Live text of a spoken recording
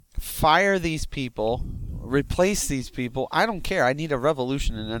fire these people, replace these people. I don't care. I need a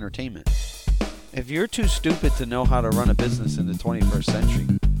revolution in entertainment. If you're too stupid to know how to run a business in the 21st century,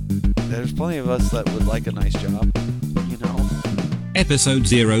 there's plenty of us that would like a nice job, you know. Episode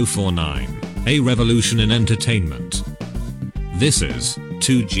 049, A Revolution in Entertainment. This is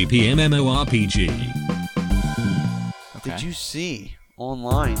 2GP MMORPG. Okay. Did you see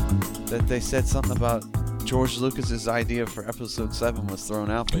online that they said something about George Lucas's idea for episode 7 was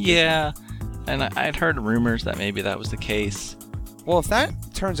thrown out? Yeah, and I'd heard rumors that maybe that was the case. Well, if that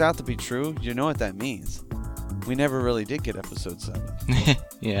turns out to be true, you know what that means. We never really did get episode 7.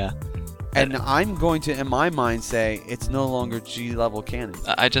 Yeah. And I'm going to, in my mind, say it's no longer G-level canon.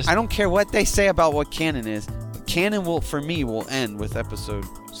 I don't care what they say about what canon is. Canon will, for me, will end with episode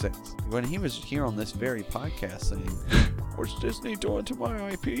 6. When he was here on this very podcast saying, "What's Disney doing to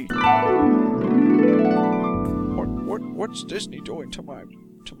my IP? What's Disney doing to my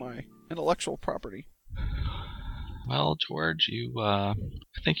intellectual property?" Well, George, I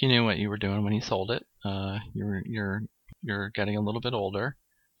think you knew what you were doing when you sold it. You're getting a little bit older.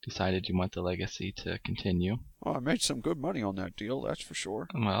 Decided you want the legacy to continue. Well, I made some good money on that deal, that's for sure.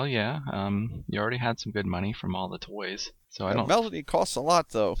 Well, yeah. You already had some good money from all the toys, so I don't. Melody costs a lot,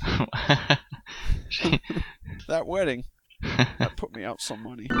 though. That wedding, that put me out some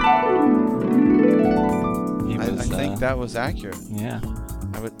money. I think that was accurate. Yeah.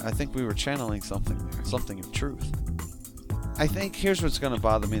 I think we were channeling something there, something of truth. I think here's what's going to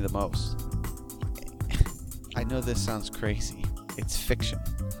bother me the most. I know this sounds crazy. It's fiction,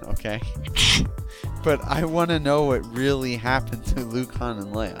 okay? But I want to know what really happened to Luke, Han,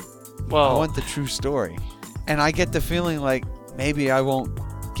 and Leia. Well, I want the true story. And I get the feeling like maybe I won't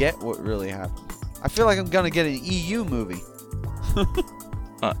get what really happened. I feel like I'm going to get an EU movie.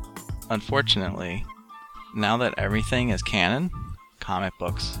 Unfortunately, now that everything is canon, comic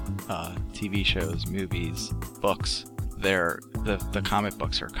books, TV shows, movies, books, the comic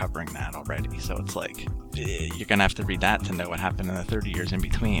books are covering that already. So it's like, you're going to have to read that to know what happened in the 30 years in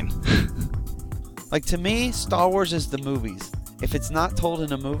between. Like, to me, Star Wars is the movies. If it's not told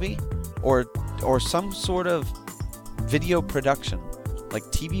in a movie or some sort of video production, like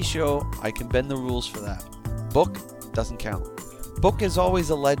TV show, I can bend the rules for that. Book doesn't count. Book is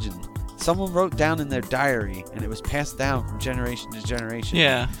always a legend. Someone wrote down in their diary, and it was passed down from generation to generation.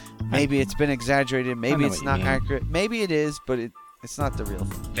 Yeah. Maybe it's been exaggerated. Maybe it's not accurate. Maybe it is, but it's not the real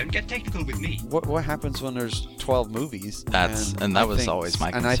thing. Don't get technical with me. What happens when there's 12 movies? And that was always my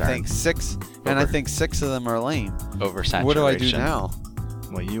concern. And I think six of them are lame. Oversaturation. What do I do now?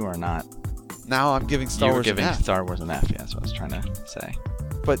 Well, you are not. Now I'm giving Star Wars an F. You were giving Star Wars an F. Yeah, that's what I was trying to say.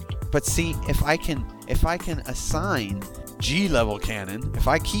 But see, if I can assign G-level canon, if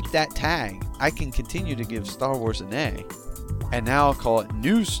I keep that tag, I can continue to give Star Wars an A. And now I'll call it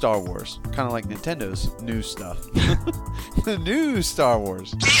New Star Wars, kind of like Nintendo's new stuff. The new Star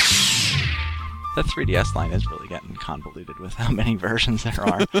Wars. The 3DS line is really getting convoluted with how many versions there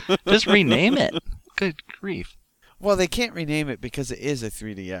are. Just rename it. Good grief. Well, they can't rename it because it is a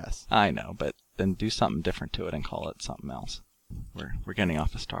 3DS. I know, but then do something different to it and call it something else. We're getting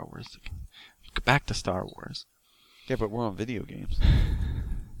off of Star Wars. Go back to Star Wars. Yeah, but we're on video games.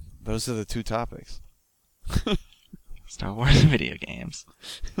 Those are the two topics. Star Wars and video games.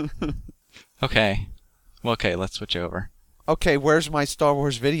 Okay. Well, okay, let's switch over. Okay, where's my Star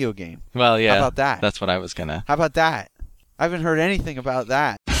Wars video game? Well, yeah. How about that? That's what I was gonna. How about that? I haven't heard anything about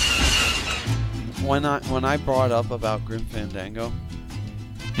that. When I brought up about Grim Fandango,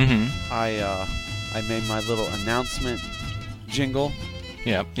 I made my little announcement jingle.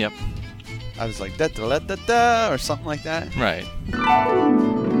 Yep. I was like da-da-da-da-da or something like that. Right.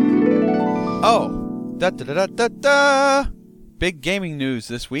 Oh. Da-da-da-da-da! Big gaming news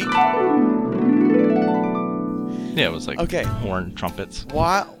this week. Yeah, it was like horn trumpets.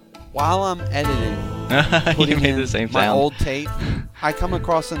 While I'm editing, you made the same my sound. old tape, I come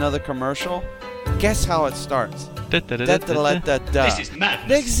across another commercial. Guess how it starts? Da-da-da-da-da. This is madness.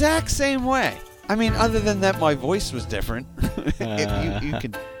 The exact same way. I mean, other than that, my voice was different. You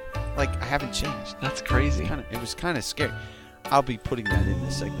could, like, I haven't changed. That's crazy. It was kind of scary. I'll be putting that in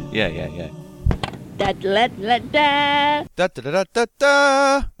this segment. Yeah. Da-da-da-da-da.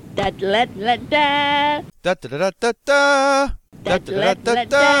 Da-da-da-da-da. Da-da-da-da-da. Da-da-da-da-da.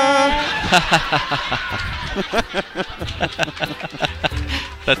 Da-da-da-da-da.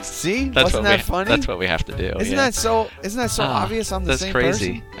 Wasn't that funny? That's what we have to do. Isn't that so obvious I'm the same person? That's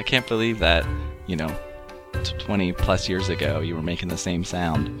crazy. I can't believe that, 20 plus years ago you were making the same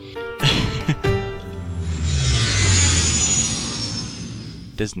sound.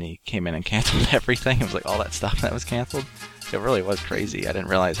 Disney came in and canceled everything. It was like all that stuff that was canceled. It really was crazy. I didn't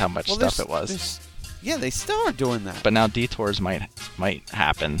realize how much stuff it was. Yeah, they still are doing that. But now detours might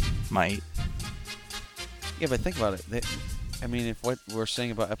happen. Might. Yeah, but think about it. I mean, if what we're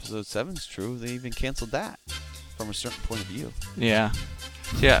saying about episode 7 is true, they even canceled that from a certain point of view. Yeah.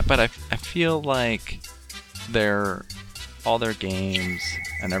 Yeah, but I feel like all their games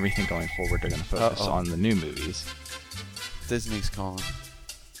and everything going forward, they're going to focus on the new movies. Disney's calling.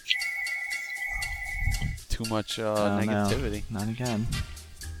 Too much negativity. No, not again.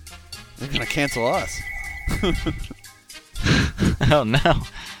 They're going to cancel us. Oh, no.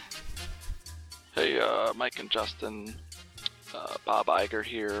 Hey, Mike and Justin. Bob Iger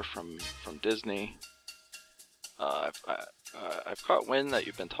here from Disney. I've caught wind that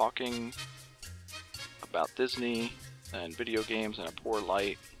you've been talking about Disney and video games in a poor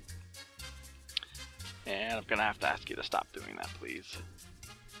light. And I'm going to have to ask you to stop doing that, please.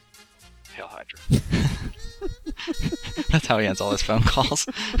 Hail Hydra. That's how he ends all his phone calls.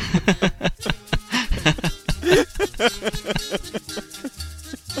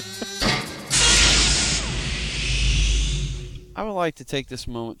 I would like to take this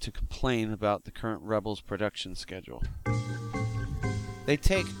moment to complain about the current Rebels production schedule. They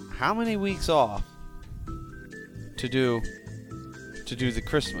take how many weeks off to do the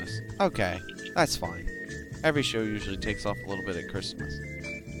Christmas? Okay, that's fine. Every show usually takes off a little bit at Christmas.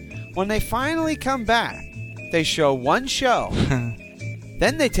 When they finally come back, they show one show.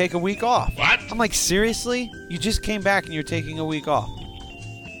 Then they take a week off. What? I'm like, seriously? You just came back and you're taking a week off?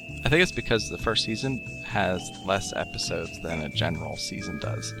 I think it's because the first season has less episodes than a general season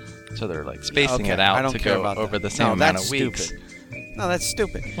does. So they're like spacing it out to go over the same amount of weeks. Stupid. No, that's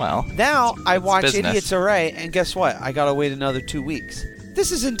stupid. Well, now I watch business. Idiot's Array, and guess what? I gotta wait another 2 weeks.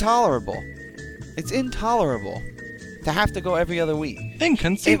 This is intolerable. It's intolerable to have to go every other week.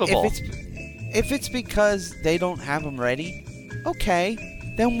 Inconceivable. If it's because they don't have them ready, okay,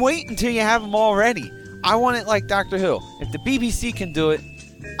 then wait until you have them all ready. I want it like Doctor Who. If the BBC can do it,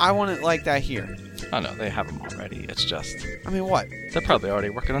 I want it like that here. Oh no, they have them already. It's just... I mean, what? They're probably already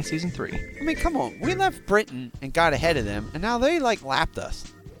working on season 3. I mean, come on. We left Britain and got ahead of them, and now they, like, lapped us.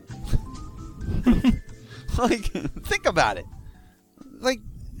 Like, think about it. Like,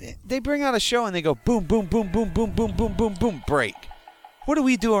 they bring out a show and they go boom, boom, boom, boom, boom, boom, boom, boom, boom, break. What do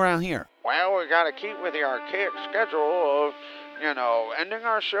we do around here? Well, we got to keep with the archaic schedule of, ending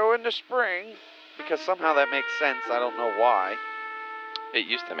our show in the spring. Because somehow that makes sense. I don't know why. It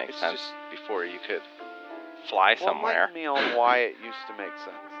used to make sense before you could fly somewhere. Enlighten me on why it used to make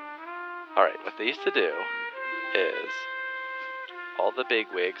sense. Alright, what they used to do is all the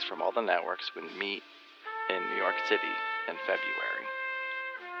bigwigs from all the networks would meet in New York City in February.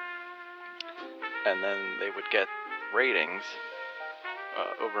 And then they would get ratings,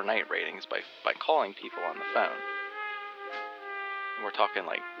 overnight ratings, by calling people on the phone. And we're talking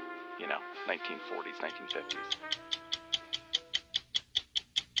like, 1940s, 1950s.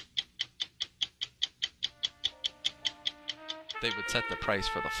 They would set the price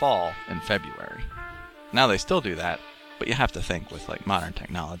for the fall in February. Now they still do that, but you have to think with like modern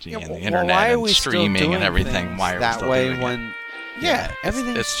technology and the internet and streaming and everything. Why are we still doing it? Yeah,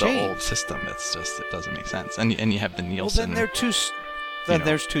 everything's it's changed. the old system. It's just it doesn't make sense. And you have the Nielsen. Well, then they're too stupid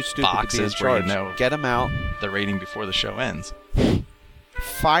to be in boxes where charge. Get them out. The rating before the show ends.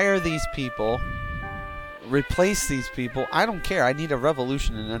 Fire these people. Replace these people. I don't care. I need a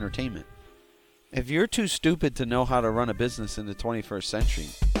revolution in entertainment. If you're too stupid to know how to run a business in the 21st century,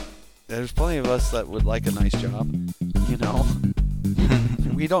 there's plenty of us that would like a nice job.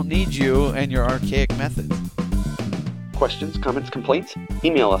 We don't need you and your archaic methods. Questions, comments, complaints?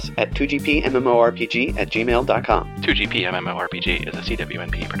 Email us at 2gpmmorpg@gmail.com. 2GPMMORPG is a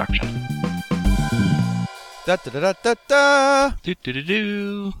CWNP production. Da da da da da da.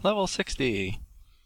 Level 60.